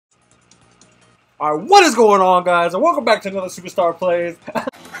Alright, what is going on, guys? And welcome back to another Superstar Plays.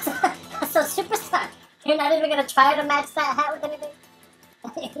 So, Superstar, you're not even gonna try to match that hat with anything?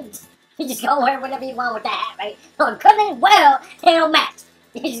 You just go wear whatever you want with that hat, right? So, it couldn't, well, it don't match.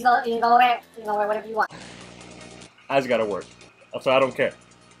 You just go wear whatever you want. I just gotta work. So I don't care.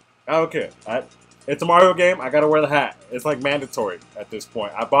 I don't care. It's a Mario game. I gotta wear the hat. It's like mandatory at this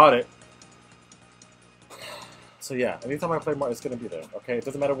point. I bought it. So yeah, anytime I play Mario, it's gonna be there. Okay, it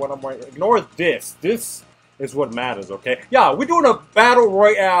doesn't matter what I'm wearing. Ignore this. This is what matters. Okay. Yeah, we're doing a Battle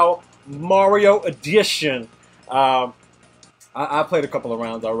Royale Mario edition. I played a couple of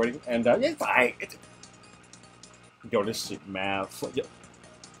rounds already, and it's alright. Yo, this shit mad fun. Yo,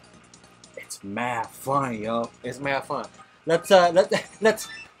 it's mad fun, yo. It's mad fun. Let's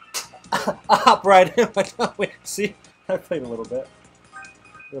hop right in. See, I played a little bit,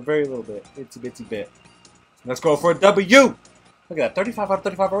 a very little bit, itsy bitsy bit. Let's go for a W. Look at that, 35 out of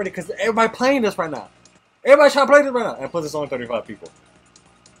 35 already, because everybody playing this right now. Everybody's trying to play this right now, and plus it's only 35 people.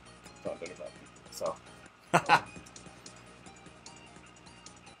 It's only 35 people, so.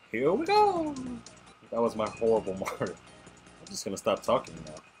 Here we go. That was my horrible Mario. I'm just gonna stop talking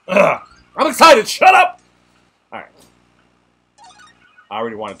now. Ugh, I'm excited. Shut up. All right. I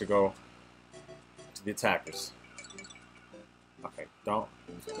already wanted to go to the attackers. Okay, don't.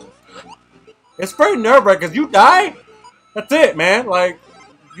 It's very nerve-wracking because you die. That's it, man. Like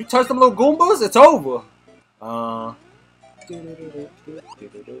you touch them little Goombas, it's over. Let's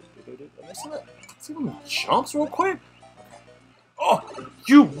see them jumps real quick. Oh,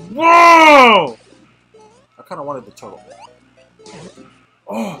 you! Whoa! I kind of wanted the turtle.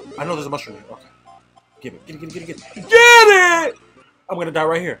 Oh, I know there's a mushroom here. Okay, get it! Get it! I'm gonna die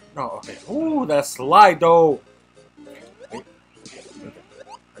right here. No, okay. Ooh, that slide though.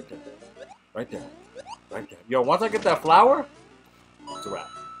 Right there. Yo, once I get that flower, it's a wrap.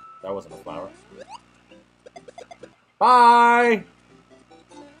 That wasn't a flower. Bye.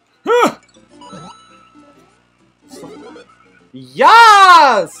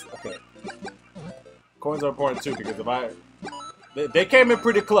 Yes! Okay. Coins are important too because if they came in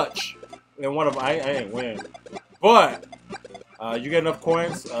pretty clutch. And one of them, I ain't win. But you get enough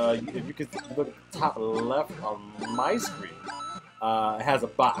coins. If you could look at the top left on my screen, it has a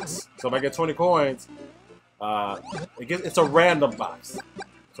box. So if I get 20 coins, it's a random box.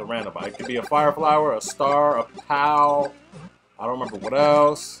 It's a random box. It could be a fire flower, a star, a POW. I don't remember what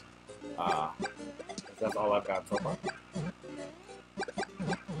else. That's all I've got so far.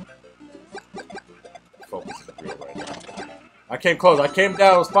 Focus is real right now. I came close. I came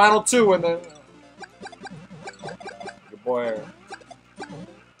down. It was final two, and then your boy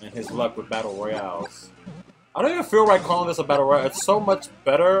and his luck with battle royales. I don't even feel right calling this a battle royale. It's so much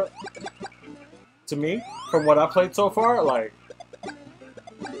better to me from what I played so far. Like,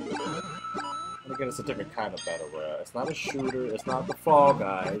 and again, it's a different kind of battle royale. It's not a shooter. It's not the Fall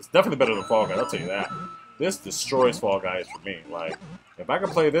Guys. It's definitely better than Fall Guys. I'll tell you that. This destroys Fall Guys for me. Like, if I can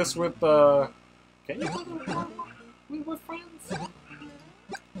play this with, can you play this with friends?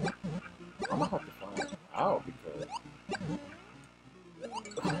 I'm gonna have to find out because.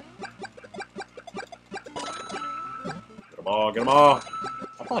 Get them all. I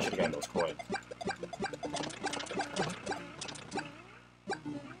probably should have gotten those coins.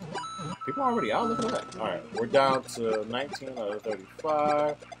 People are already out. Look at that. Alright, we're down to 19 out of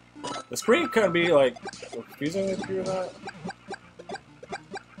 35. The screen can be like confusing if you're not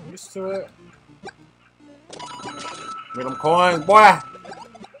used to it. Get them coins, boy!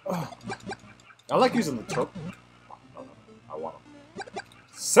 Oh. I like using the turtle. Oh, no, I want them.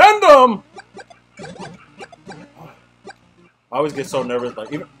 Send them! I always get so nervous,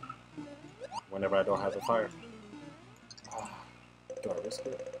 like even whenever I don't have the fire. Do I risk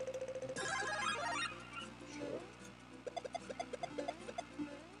it? Sure,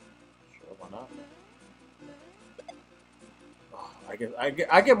 why not?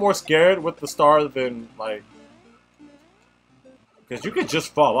 I get more scared with the star than like, because you could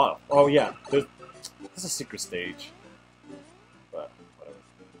just fall off. Oh yeah, there's a secret stage, but whatever.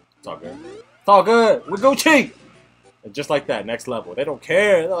 It's all good. It's all good. We're Gucci. And just like that, next level. They don't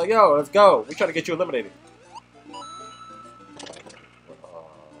care. They're like, yo, let's go. We try to get you eliminated.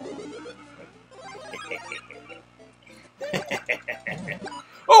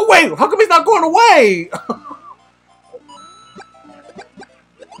 Oh wait, how come he's not going away?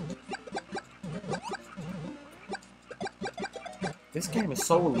 This game is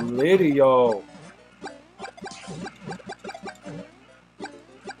so litty, yo.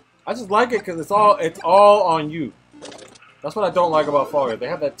 I just like it because it's all on you. That's what I don't like about Fall Guys. They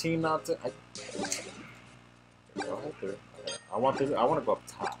have that team not to. Go ahead through. I want this. I want to go up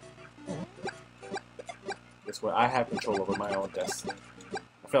top. This way I have control over my own destiny.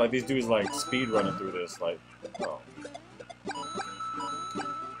 I feel like these dudes like speed running through this, like, oh.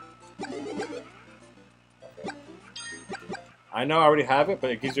 I know I already have it, but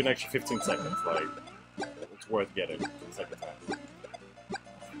it gives you an extra 15 seconds. Like, it's worth getting the second time.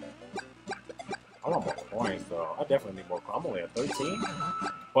 I want more coins, though. I definitely need more coins. I'm only at 13.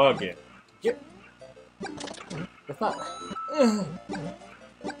 Bug it. Get. It's not.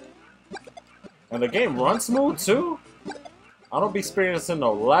 And the game runs smooth, too. I don't be experiencing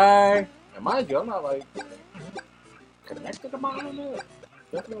no lag. And mind you, I'm not, like, connected to my internet.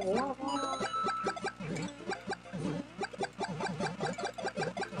 Definitely lag on.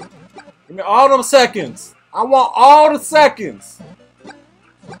 Give me all them seconds. I want all the seconds.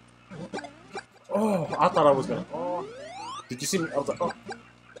 Oh, I thought I was gonna. Oh, did you see me? I was like, oh.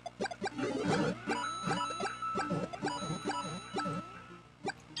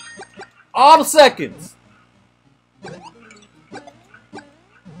 All the seconds.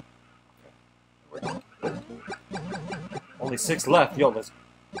 Only 6 left. Yo, let's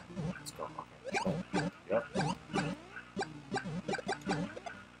go. Okay. Yep.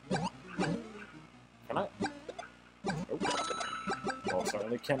 Can I? Nope. Well,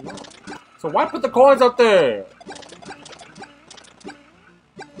 certainly cannot. So why put the coins up there?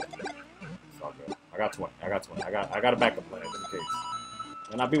 It's all good. I got 20. I got 20. I got a backup plan just in case.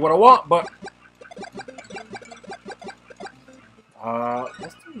 May not be what I want, but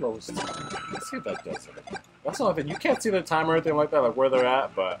what's the lowest time? Let's see if that does anything. That's the only thing. You can't see the time or anything like that, like where they're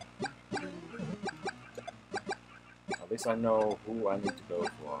at, but at least I know who I need to go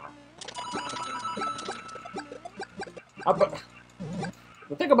for. But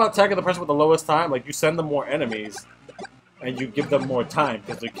the thing about tagging the person with the lowest time, like you send them more enemies, and you give them more time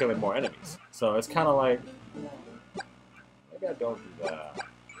because they're killing more enemies. So it's kind of like, maybe I don't do that.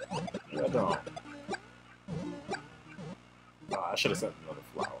 Maybe I don't. Oh, I should have sent another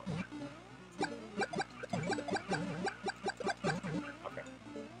flower. Okay.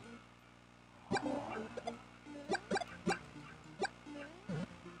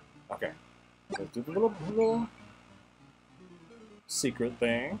 Okay. Let's do the little secret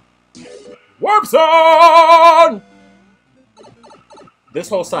thing. Warp zone! This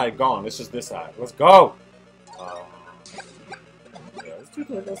whole side gone. It's just this side. Let's go! Yeah, let's do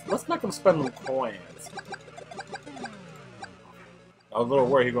this. Let's make them spend them coins. I was a little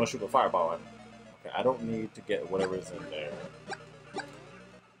worried he was going to shoot a fireball at me. Okay, I don't need to get whatever's in there.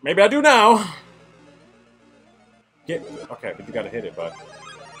 Maybe I do now! Get... Okay, but you gotta hit it, bud.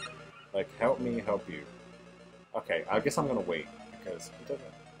 Like, help me help you. Okay, I guess I'm gonna wait. Because he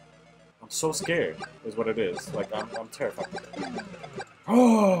doesn't... I'm so scared, is what it is. Like, I'm terrified.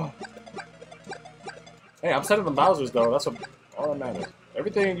 Oh! Hey, I'm sending them Bowsers, though. That's what all that matters.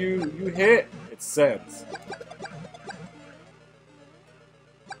 Everything you hit, it sends.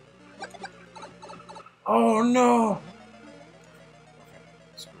 Oh, no!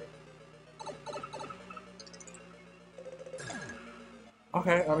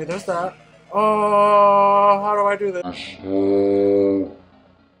 Okay, I mean, there's that. Oh, how do I do this?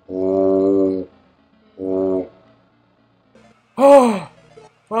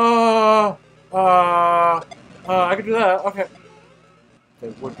 I can do that. Okay.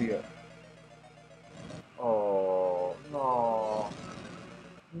 There would be a. Oh no!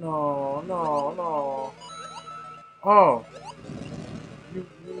 No! No! No! Oh!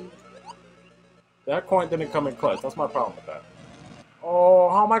 That coin didn't come in clutch. That's my problem with that. Oh,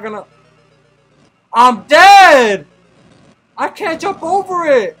 how am I gonna? I'm dead! I can't jump over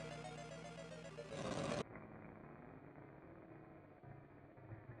it!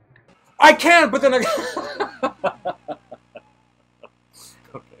 I can, but then I...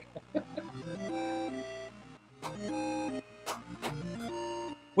 Okay.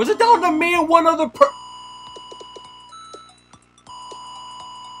 Was it down to me and one other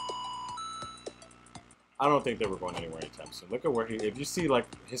I don't think they were going anywhere anytime soon. Look at where he... If you see, like,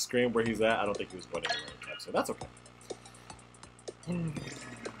 his screen where he's at, I don't think he was going anywhere anytime soon. That's okay.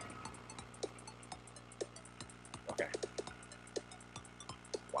 Okay.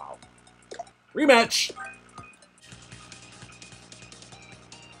 Wow. Rematch!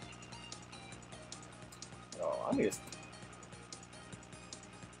 Oh, I need to...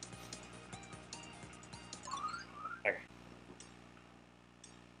 Okay.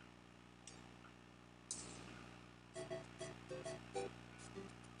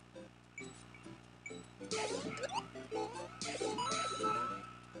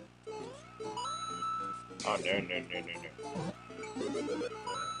 Oh, no, no, no, no, no.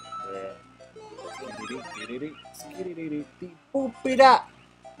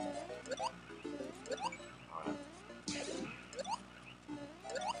 Alright.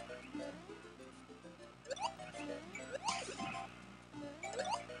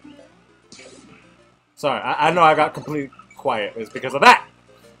 Sorry, I know I got completely quiet. It's because of that.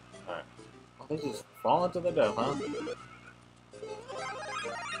 All right. Oh, they just fall into the death, huh?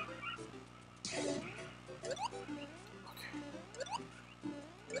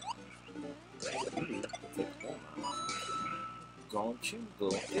 Don't you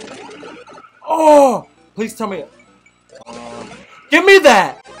go. Oh! Please tell me. Give me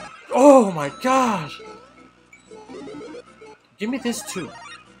that! Oh my gosh! Give me this too,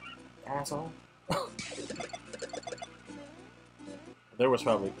 asshole. There was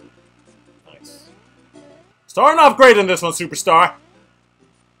probably nice. Starting off great in this one, superstar.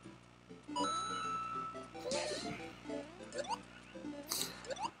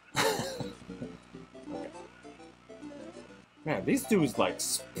 Man, these dudes like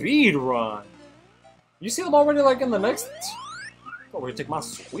speed run. You see them already like in the next. Oh, we're gonna take my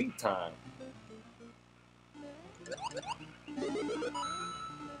sweet time.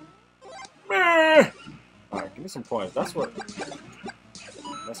 Alright, give me some points. That's what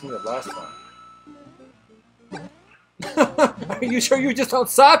messed me up last time. Are you sure you just don't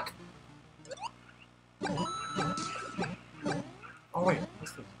suck? Oh wait,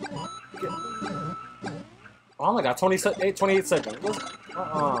 what's this? I only got 28 seconds.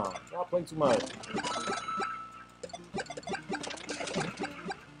 Y'all playing too much.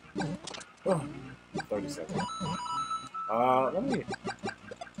 Oh, 30 seconds. Let me...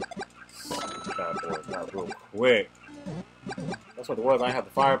 Bad boys, not real quick. That's what it was. I had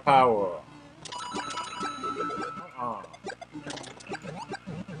the firepower.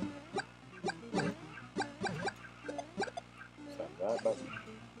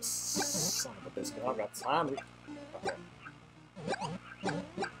 Son of a biscuit. I got time. Okay. Oh,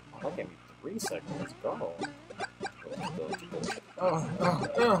 that gave me 3 seconds. Let's go.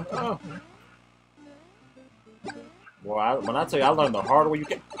 Well, when I tell you I learned the hard way, you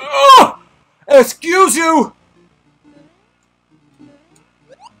can. Excuse you!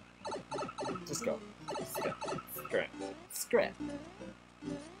 Just go. Scrap. Scrap.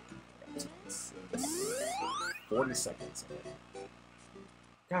 40 seconds.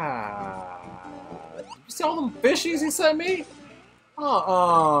 God. You see all them fishies he sent me?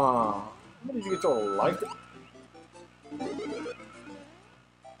 When did you get your life?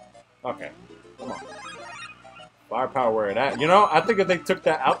 Okay. Come on. Firepower where it at? You know, I think if they took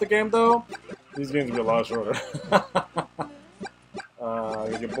that out the game, though, these games would be a lot shorter.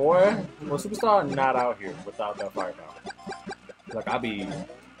 Your boy, well, Superstar, not out here without that firepower. Like, I'd be,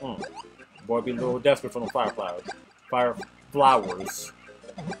 boy, be a little desperate for them fire flowers.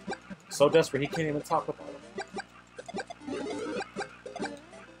 So desperate, he can't even talk about them.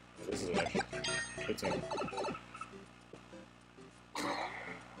 This is an extra 15.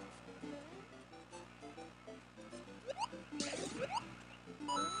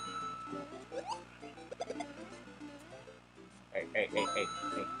 Hey.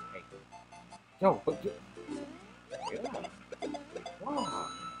 Yo, but you... Yeah. Wow.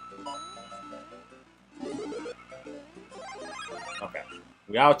 Okay.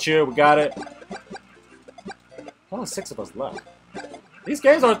 We out here, we got it. Only 6 of us left. These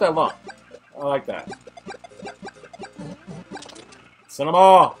games aren't that long. I like that. Send them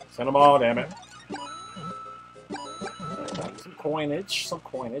all! Send them all, damn it. Some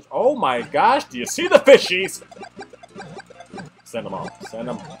coinage, Oh my gosh, do you see the fishies? Send them all. Send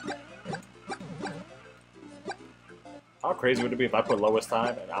them. How crazy would it be if I put lowest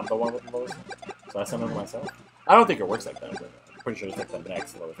time and I'm the one with the lowest? So I send them to myself? I don't think it works like that, but I'm pretty sure it's like the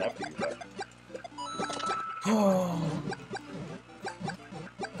next lowest after you, but...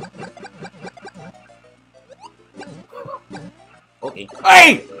 Okay.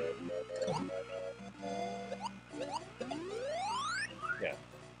 Hey! Yeah.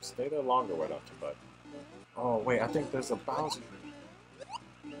 Stay there longer, why don't you, bud? Oh, wait, I think there's a Bowser.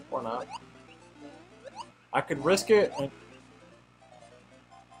 Or not. I could risk it and...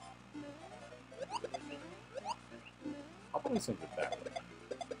 I'll probably send it that way.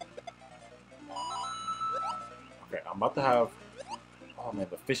 Okay, I'm about to have... Oh man,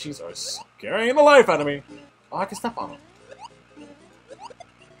 the fishies are scaring the life out of me. Oh, I can step on them.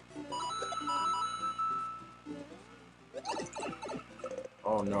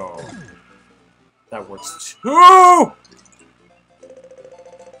 Oh no. That works too!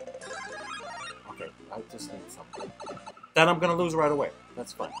 Okay, I just need something. Then I'm gonna lose right away.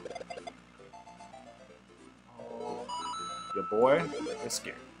 That's fine. Oh, your boy is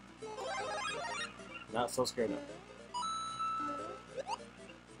scared. Not so scared now.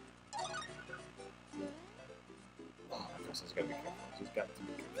 Oh my gosh, he's gotta be careful. He's got to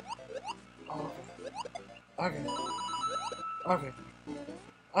be careful. Oh, okay. Okay.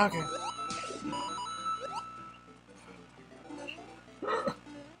 Okay.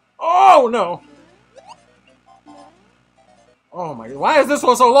 Oh no! Oh my god, why is this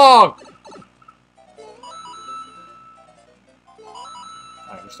one so long?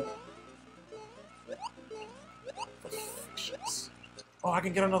 I understand. Oh, I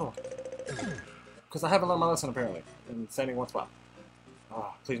can get another one. Because I haven't learned my lesson apparently. In standing one spot.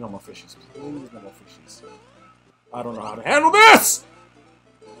 Oh, please no more fishies. Please no more fishies. I don't know how to handle this!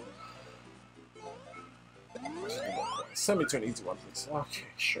 Send me to an easy one, please. Okay,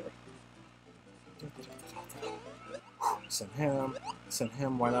 sure. Send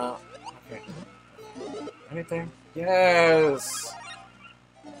him, why not? Okay. Anything? Yes!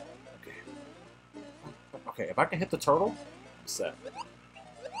 Okay. Okay, if I can hit the turtle, I'm set.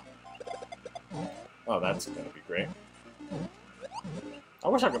 Oh, that's gonna be great. I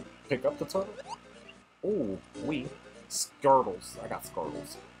wish I could pick up the turtle. Ooh, Skirtles. I got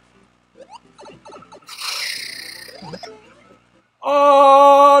Skirtles.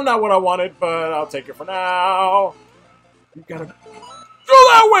 Oh, not what I wanted, but I'll take it for now. You gotta go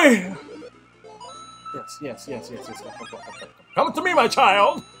that way! Yes. Come. Come to me, my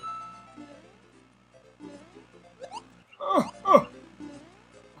child!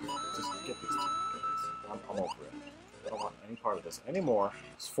 Just get these. I'm over it. I don't want any part of this anymore.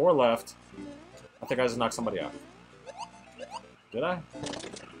 There's 4 left. I think I just knocked somebody out. Did I?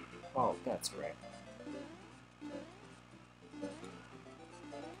 Oh, that's great.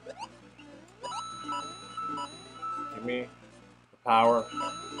 Give me the power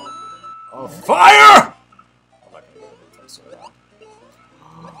of fire! I'm not gonna get this out.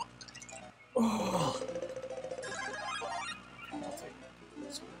 Oh. I'll take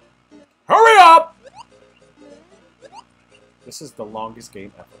this. Hurry up! This is the longest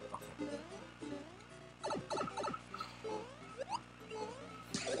game ever.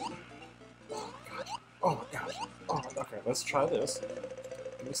 Oh my gosh. Oh, okay, let's try this.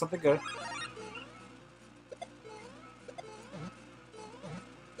 Give me something good.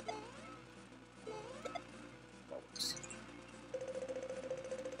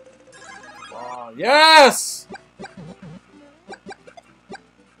 Oh, yes!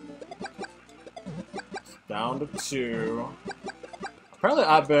 Down to 2. Apparently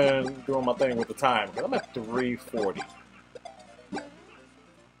I've been doing my thing with the time, because I'm at 340.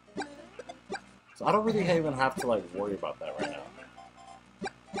 So I don't really even have to, like, worry about that right now.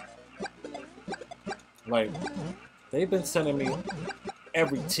 Like, they've been sending me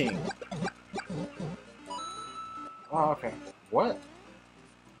every team. Oh, okay. What?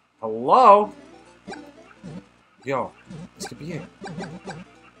 Hello? Yo, this could be it.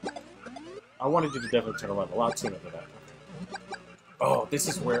 I wanted you to definitely turn around a lot sooner than that. Oh, this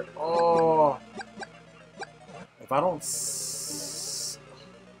is where... Oh! If I don't...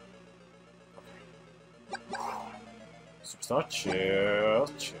 Superstar, chill.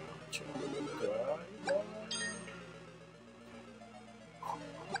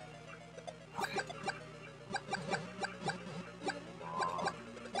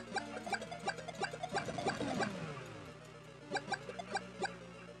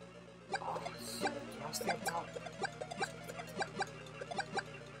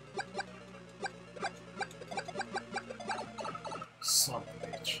 Son of a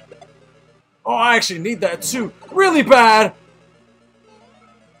bitch. Oh, I actually need that too. Really bad.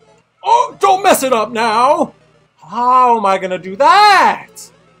 Oh, don't mess it up now. How am I gonna do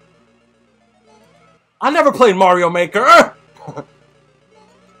that? I never played Mario Maker.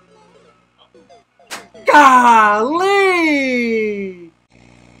 Golly.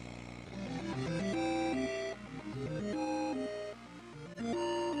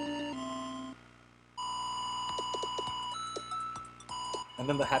 And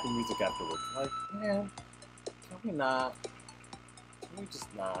then the happy music afterwards. Like, man, can we not? Can we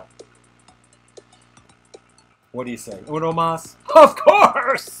just not? What do you say? Uno mas? Of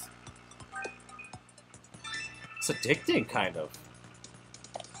course! It's addicting, kind of.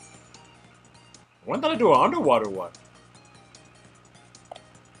 When did I do an underwater one?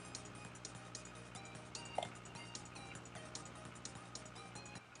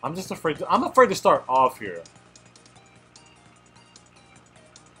 I'm just afraid to, I'm afraid to start off here.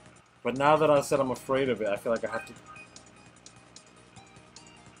 But now that I said I'm afraid of it, I feel like I have to...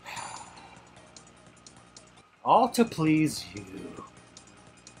 All to please you.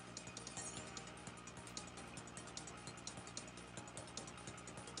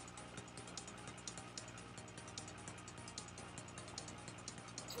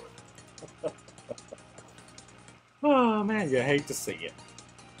 Oh man, you hate to see it.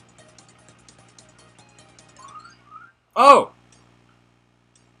 Oh!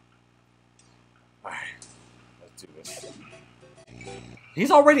 Alright, let's do this.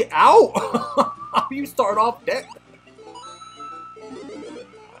 He's already out. How you start off deck?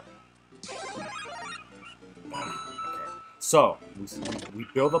 So we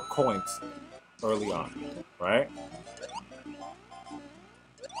build up coins early on, right?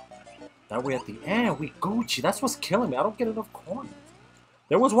 That way at the end we Gucci. That's what's killing me. I don't get enough coins.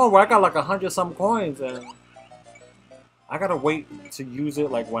 There was one where I got like 100-some coins, and I gotta wait to use it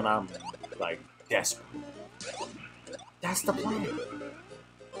like when I'm like desperate. That's the plan.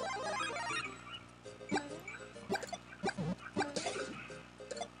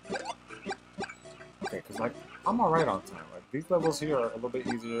 Okay, cause like I'm alright on time. Like these levels here are a little bit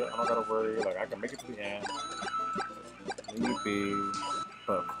easier. I don't gotta worry. Like I can make it to the end. Maybe,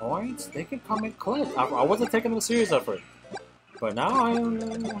 but coins they can come in clutch. I wasn't taking them serious at first, but now I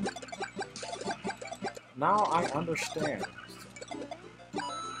understand.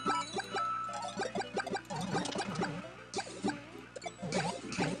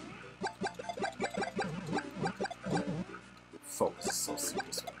 Focus is so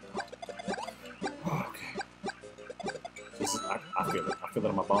serious right now. Okay. This is I feel it. I feel it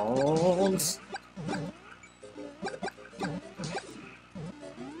in my bones.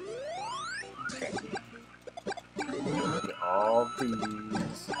 Okay. Get all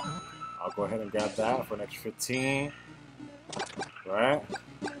these. I'll go ahead and grab that for an extra 15. Right?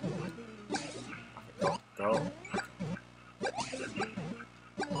 Go.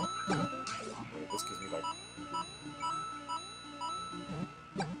 This gives me like...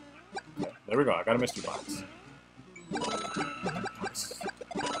 Okay, there we go. I got a mystery box.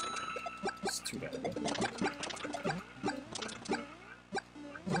 It's too bad.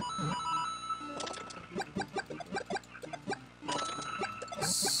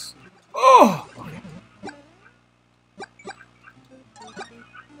 Oh!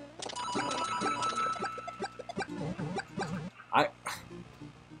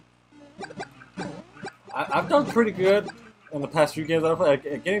 I've done pretty good in the past few games that I've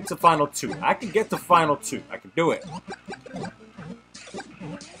played. Getting to Final 2. I can get to Final 2. I can do it.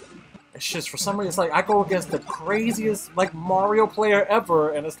 It's just, for some reason, it's like I go against the craziest, like, Mario player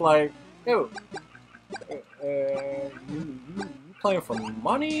ever, and it's like, yo, you playing for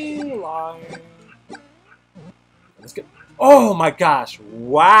money? Like, let's get... Oh my gosh!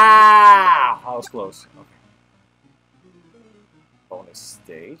 Wow! That was close. Okay. Bonus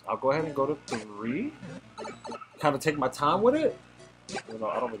stage. I'll go ahead and go to 3. Kind of take my time with it. You know,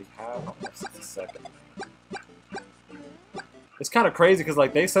 I don't really have 60 seconds. It's kind of crazy because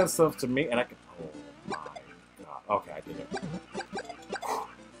like they sent stuff to me and I can. Oh my god. Okay, I did it.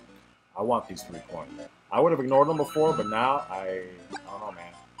 I want these 3 coins. I would have ignored them before, but now I don't know,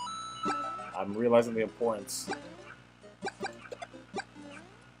 man. I'm realizing the importance.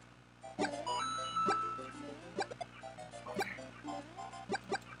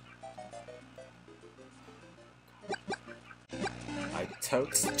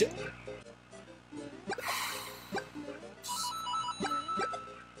 Totes. Oh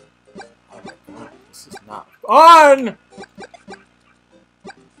my god, this is not fun!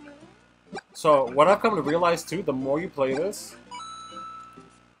 So, what I've come to realize too, the more you play this...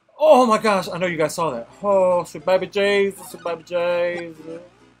 Oh my gosh, I know you guys saw that. Oh, sweet baby J's, sweet baby J's.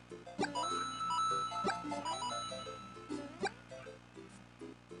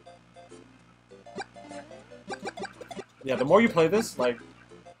 Yeah, the more you play this, like,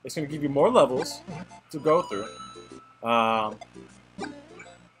 it's going to give you more levels to go through.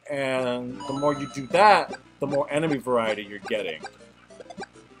 And the more you do that, the more enemy variety you're getting.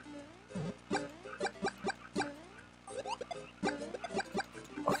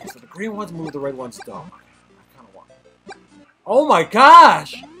 Okay, so the green ones move, the red ones don't. Okay, I kind of want it. Oh my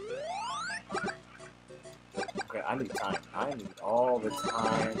gosh! Okay, I need time. I need all the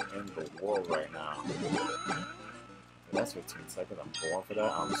time in the world right now. That's 15 seconds. I'm going for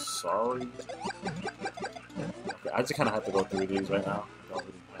that. I'm sorry. Okay, I just kind of have to go through these right now. I don't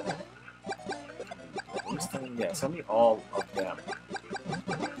really have... Yeah, send me all of them.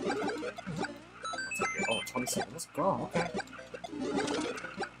 Oh, 20 seconds. Let's go. Okay.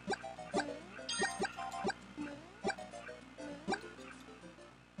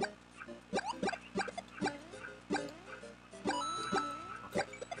 Okay.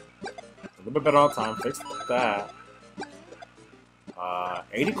 A little bit better on time. Fix that.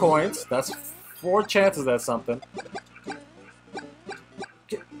 80 coins. That's 4 chances at something.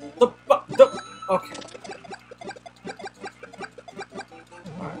 Get the okay.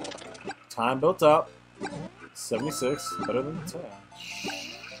 Alright. Time built up. 76. Better than 10.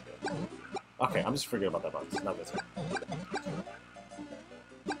 Okay, I'm just forgetting about that box. Not this one.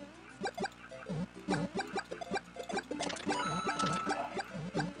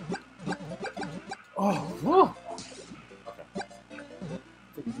 Oh, whew. Okay.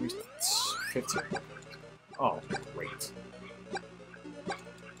 15. Oh, great.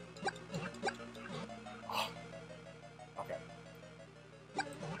 Okay. I'm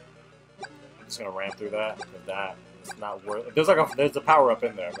just gonna ram through that, because that is not worth. There's a power up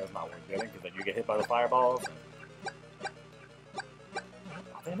in there, but it's not worth getting, because then you get hit by the fireballs.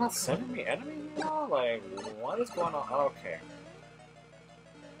 Are they not sending me enemies now? Like, what is going on? Okay.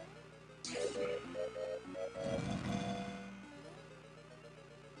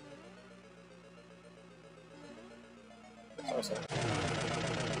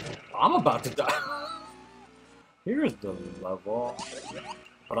 I'm about to die. Here's the level.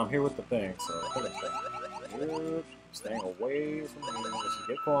 But I'm here with the thing, so I think it's good. Staying away from me unless you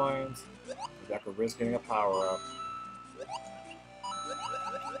get coins. You could risk getting a power up.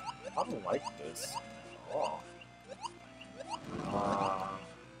 I don't like this. Oh.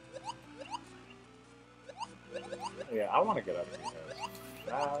 Yeah, I want to get out of here.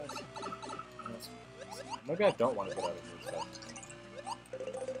 Maybe I don't want to get out of here.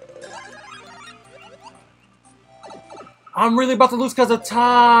 I'm really about to lose because of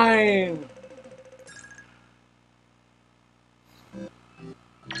time!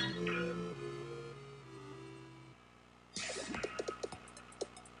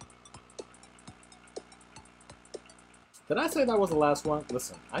 Did I say that was the last one?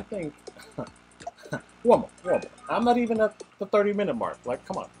 Listen, I think... one more. I'm not even at the 30-minute mark. Like,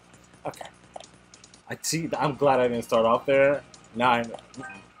 come on. Okay. I see. I'm glad I didn't start off there. No.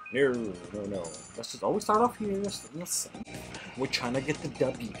 Let's just always start off here. Listen. We're trying to get the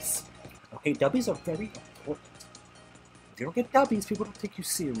W's. Okay, W's are very important. If you don't get W's, people don't take you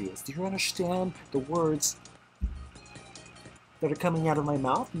serious. Do you understand the words that are coming out of my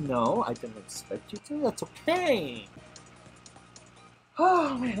mouth? No, I didn't expect you to. That's okay.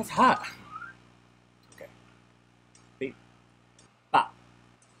 Oh, man, that's hot. Okay. Beep. Bop.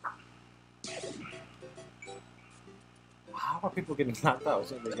 How are people getting knocked out?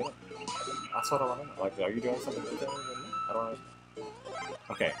 That's what I want to know. Like, are you doing something with it? I don't know.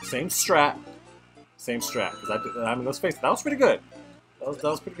 Okay, same strat. Because I mean, let's face it, that was pretty good. That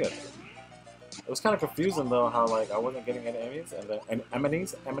was pretty good. It was kind of confusing though, how like I wasn't getting any enemies and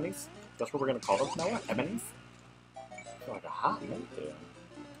enemies. That's what we're gonna call them now. Enemies. I feel like a hot minute there.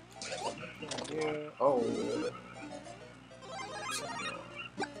 Yeah. Oh.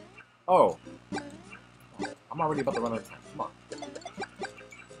 Oh. I'm already about to run out of time. Come on.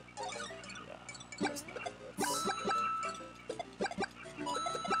 Yeah.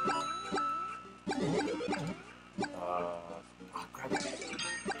 Grab it.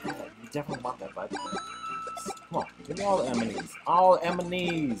 You definitely want that, bud. Come on, give me all the enemies. All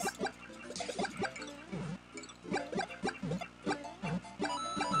enemies!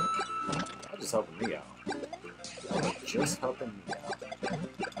 That's just helping me out. Just helping me out.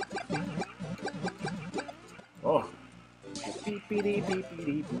 Oh.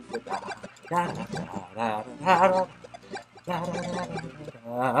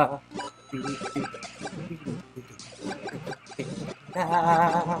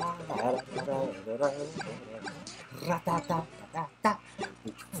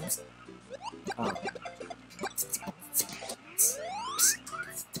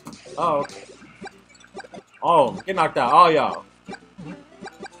 Oh. Oh, get knocked out. Oh, y'all.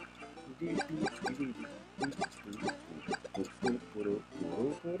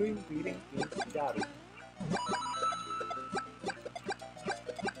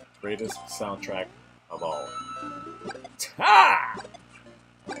 Greatest soundtrack of all. Ah!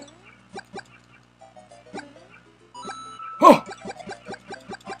 Oh!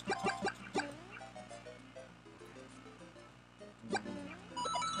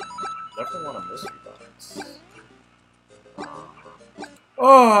 Definitely want a mystery box.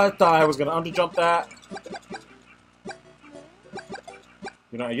 Oh, I thought I was gonna underjump that.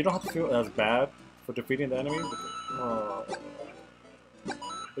 You know, you don't have to feel as bad for defeating the enemy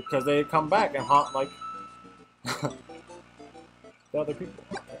because they come back and haunt like the other people.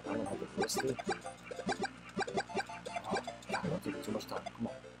 Okay, I'm gonna have to risk it. Don't take too much time. Come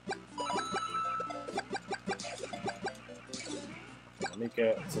on. Let me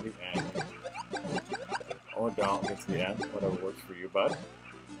get to the end. Or don't get to the end. Whatever works for you, bud.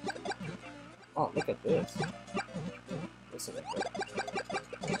 Oh, look at this. This isn't good.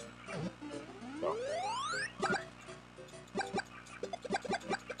 Oh.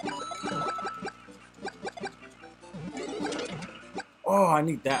 Oh, I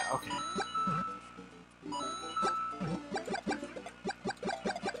need that. Okay.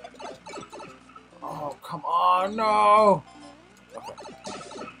 Oh, come on, no! Okay.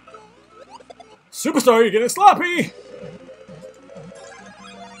 Superstar, you're getting sloppy!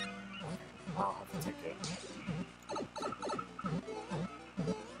 I'll have to take it.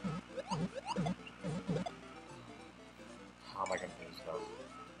 How am I gonna do this though?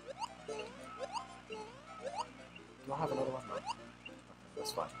 Do I have another one? No. Okay,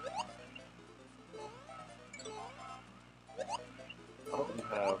 that's fine. I don't really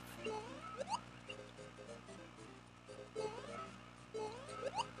have...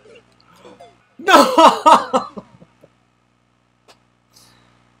 No!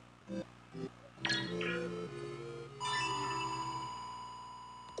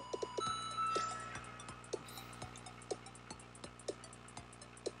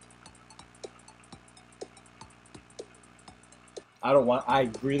 I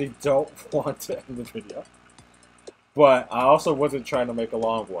really don't want to end the video. But I also wasn't trying to make a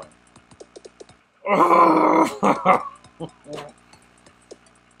long one.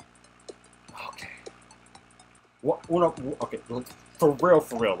 Okay. What? Okay, for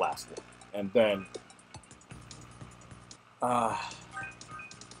real, last one, and then.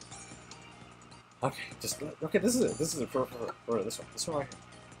 Okay, okay. This is it. This is it for this one. This one right here.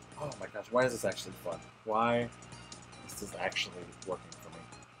 Oh my gosh! Why is this actually fun? Why is this actually working for me?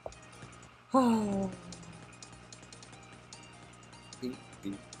 Oh. Beep,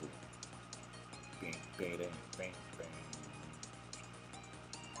 beep, boop. Bing, bing, bing, bing, bing.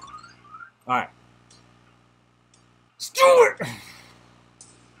 Alright. Let's do it!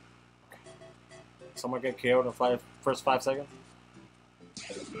 Someone get KO'd in the first 5 seconds?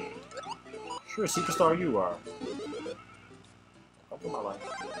 Sure, superstar you are. Up in my life.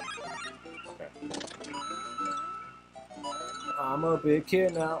 Okay. I'm a big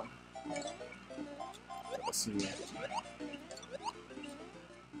kid now. Let's see.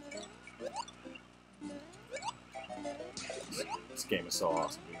 This game is so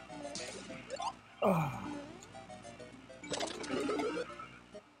awesome, dude.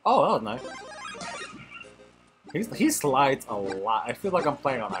 Oh, that was nice. He slides a lot. I feel like I'm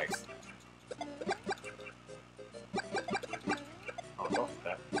playing on ice. Oh, no,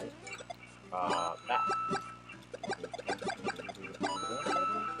 that. That.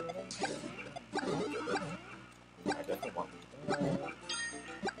 I definitely want.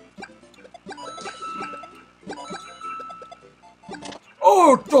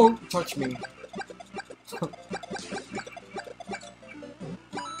 Oh, don't touch me.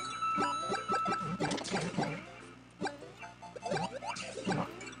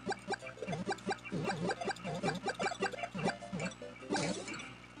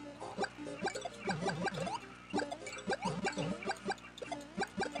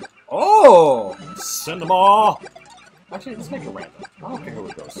 Oh! Send them all! Actually, let's make it random. I don't care who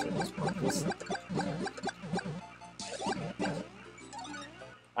it goes to at this point.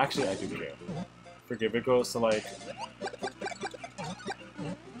 Actually, I do care. Forgive it goes to like...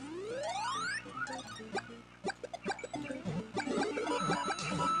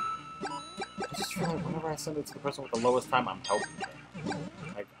 I just feel like whenever I send it to the person with the lowest time, I'm helping them.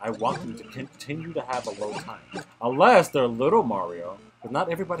 Like, I want them to continue to have a low time. Unless they're Little Mario. But not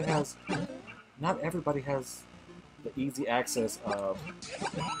everybody has the easy access of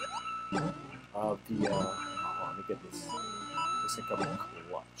the oh, let me get this thing up in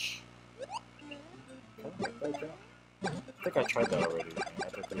clutch. Can I make that jump? I think I tried that already. I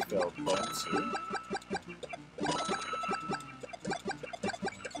think we failed that too.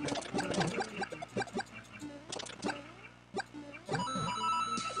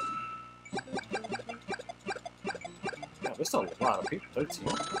 Yeah, there's still a lot of people. 13.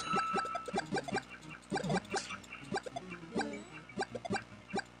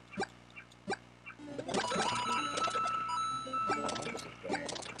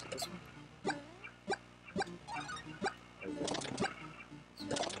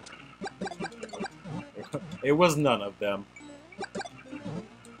 It was none of them.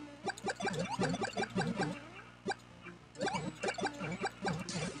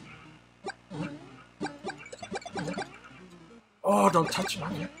 Oh, don't touch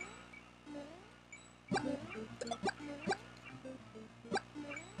me.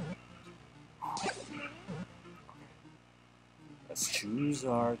 Let's choose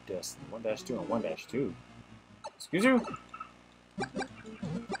our destiny. 1-2 and 1-2. Excuse you?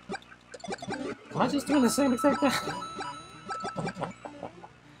 Am I just doing the same exact thing?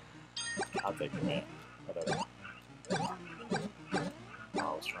 I'll take it, man. Whatever. Oh, I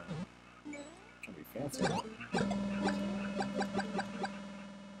was trying to be fancy.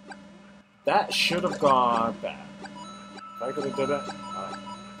 That should have gone bad. If I could have did it. Okay,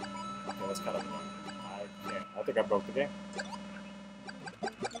 that's kind of annoying. I think I broke the game.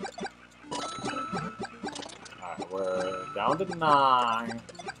 We're down to 9.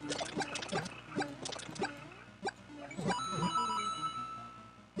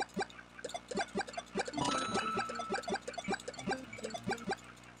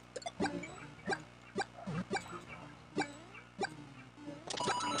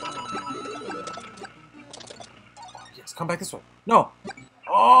 Yes, come back this way. No!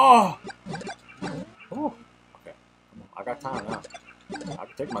 Oh! Oh! Okay. Come on. I got time now. I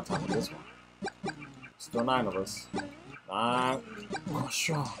can take my time with this one. Still 9 of us. 9. Oh,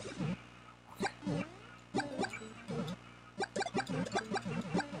 sure. Okay.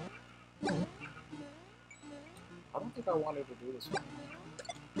 I don't think I wanted to do this one.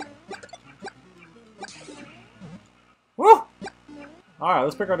 Woo! Alright,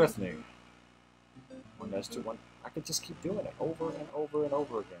 let's pick our destiny. 1 dash 2 1. I could just keep doing it over and over and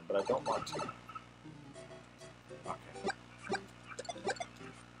over again, but I don't want to. Okay.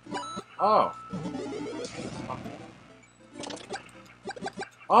 Oh.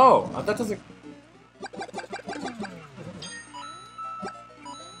 Oh, that doesn't.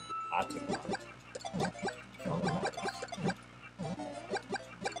 I took it out.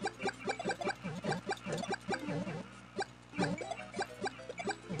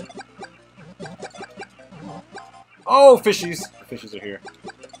 Oh, fishies! The fishies are here.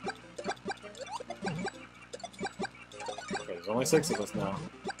 Okay, there's only 6 of us now.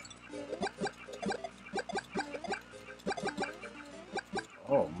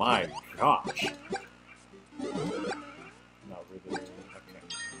 Oh my gosh. Not really. Okay.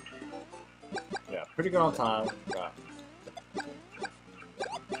 Yeah, pretty good on time. Got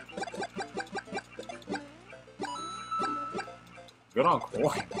good on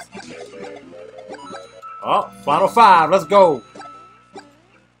coins. Oh, final 5. Let's go.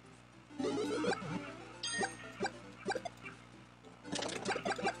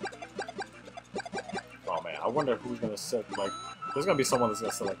 Oh man, I wonder who's gonna set like. There's gonna be someone that's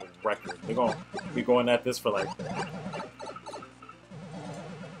gonna set like a record. They're gonna be going at this for like. Okay,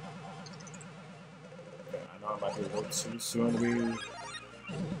 I know I might be a little too soon.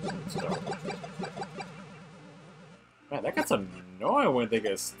 Let's go. Man, that gets annoying when they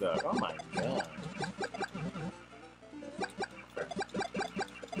get stuck. Oh my god.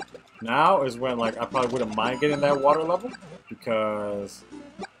 Now is when like I probably wouldn't mind getting that water level because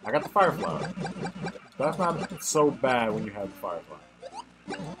I got the firefly. That's not so bad when you have the firefly.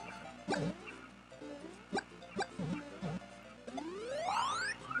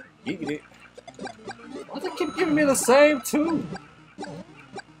 Eat it. Why do they keep giving me the same two?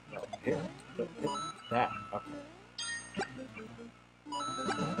 No, hit that. Okay.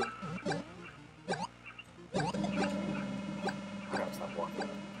 I gotta stop walking.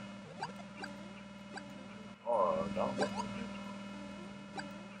 Or no.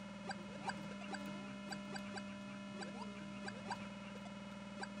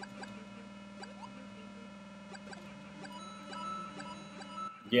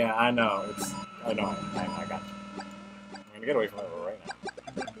 Yeah, I know. I know. I got you. I'm gonna get away from it right now.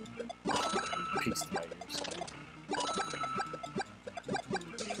 Peace to my ears.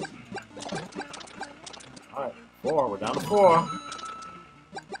 Alright, 4. We're down to 4.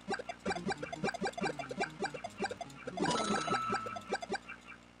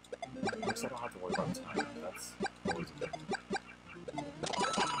 At least I don't have to worry about time. That's always a good thing.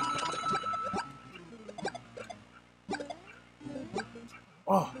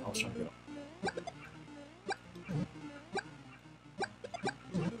 Oh, I was trying to get him.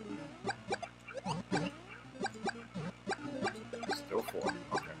 Still 4.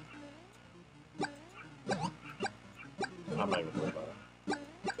 Okay. I'm not even worried about it.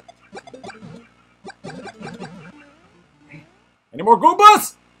 Any more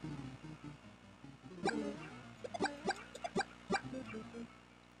Goombas?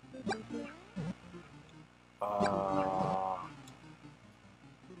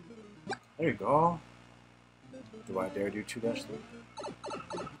 There you go. Do I dare do 2-3?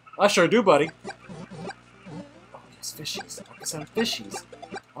 I sure do, buddy. Oh, yes, fishies. I can send fishies.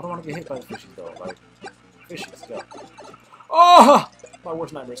 I don't want to get hit by the fishies, though. Like, fishies, go. Oh! My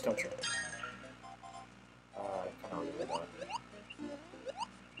worst nightmares come true. I kind of really want it.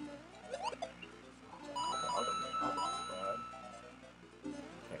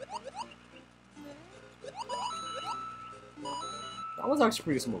 That was actually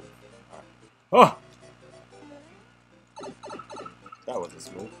pretty smooth. Oh! That wasn't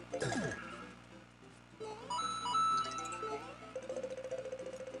smooth.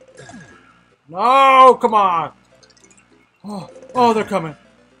 No! Come on! Oh, oh, they're coming.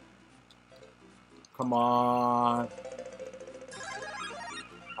 Come on.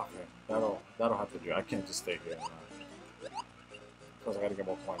 Okay, that'll have to do. I can't just stay here. Plus, I gotta get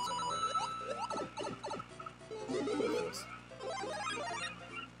more points anyway.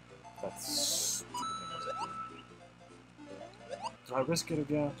 That's stupid. Do I risk it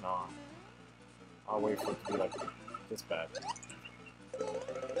again? No. I'll wait for it to be like this bad.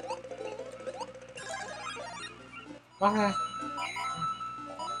 Okay.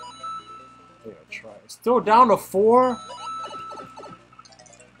 Yeah, try. Still down to 4?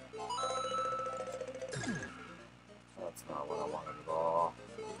 That's not what I wanted at all.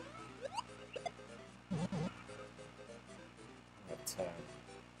 I'm at 10.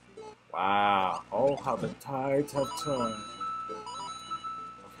 Wow. Oh, how the tides have turned.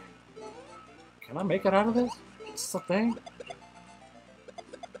 Okay. Can I make it out of this? Is this a thing?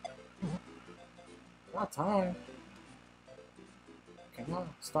 Not time. Come on,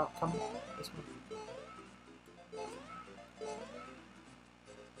 stop coming this way.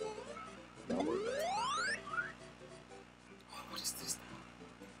 No, what is this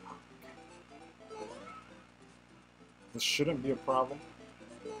now? Okay. This shouldn't be a problem.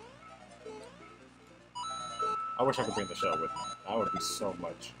 I wish I could bring the shell with me. I would be so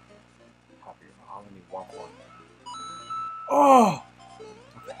much happier. I only need 1 point. Oh!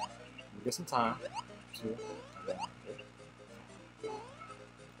 Okay. We get some time. 2.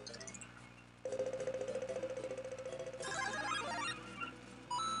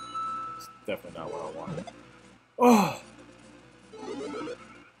 It's definitely not what I wanted. Oh!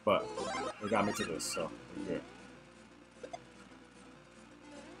 But it got me to this, so we're good.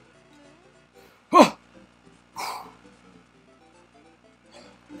 Oh!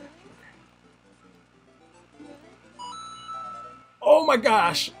 Oh my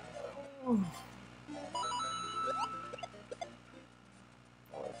gosh!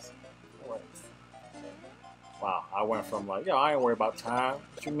 Wow, I went from like, yo, I ain't worried about time.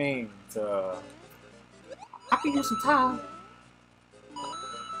 What you mean? To, I can use some time.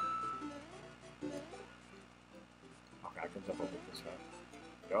 Okay, I can jump over this way.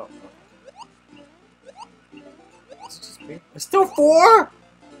 Go. Okay. It's just me. It's still 4?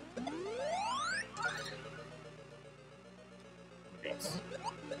 Yes.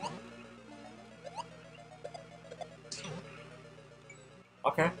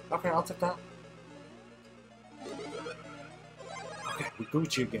 Okay, I'll take that. Okay, we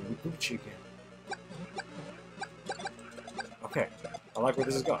Gucci again, Okay, I like where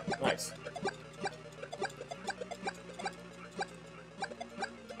this is going. Nice.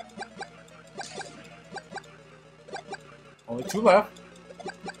 Only 2 left.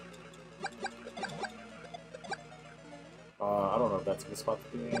 I don't know if that's a good spot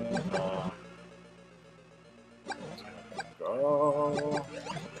to be in. Go. Oh,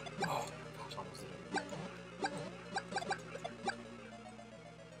 gosh, almost there.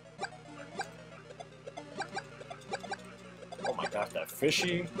 Oh my gosh, that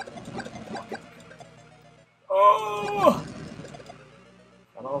fishy. Oh!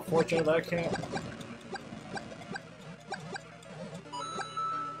 I'm unfortunate that I can't.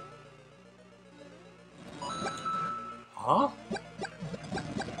 Huh?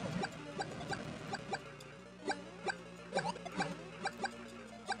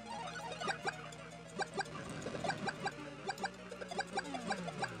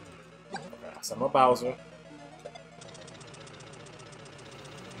 Okay, so I'm a Bowser.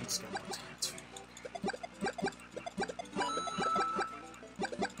 He's got more time too.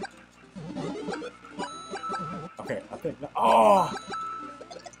 Okay, I think. Oh!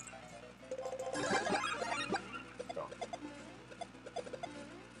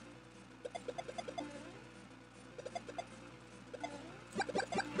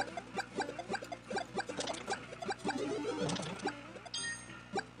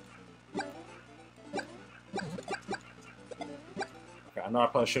 I know I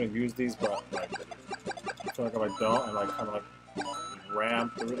probably shouldn't use these, but like, I feel like if I don't, and like kind of like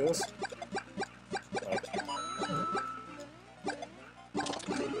ram through this, like,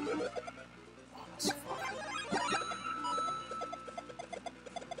 oh, that's so fun.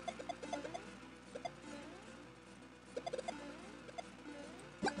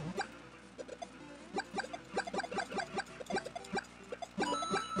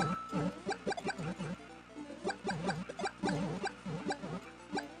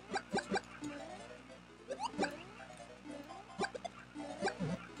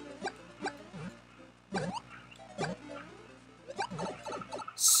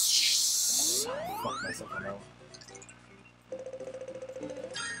 Fuck myself, I know.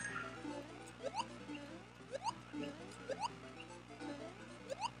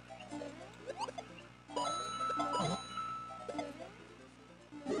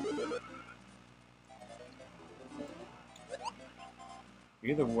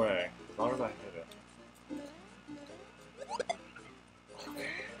 Either way, as long as I hit it. Okay.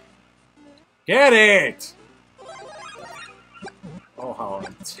 Get it! Oh, how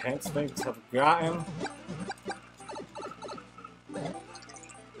intense things have gotten.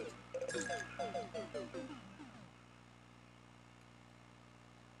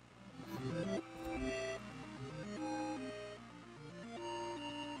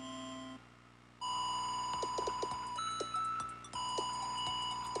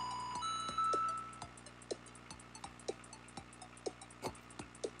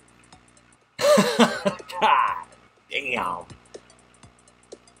 God damn.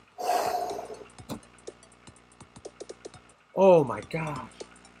 Oh my god.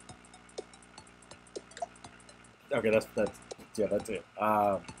 Okay, that's it.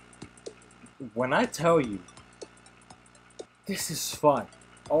 When I tell you this is fun.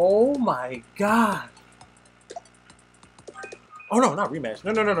 Oh my god. Oh no, not rematch.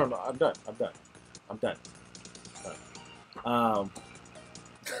 No. I'm done. I'm done.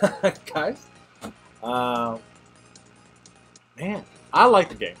 Guys, man, I like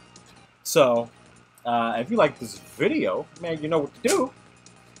the game. So, if you like this video, man, you know what to do.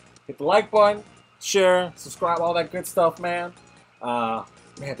 Hit the like button, share, subscribe, all that good stuff, man. Man,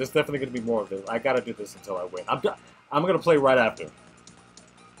 there's definitely gonna be more of this. I gotta do this until I win. I'm gonna play right after,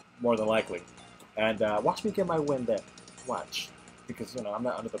 more than likely, and watch me get my win then. Watch, because you know I'm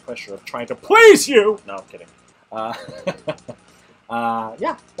not under the pressure of trying to please you. No, I'm kidding.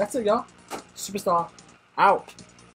 Yeah, that's it, y'all. Superstar out.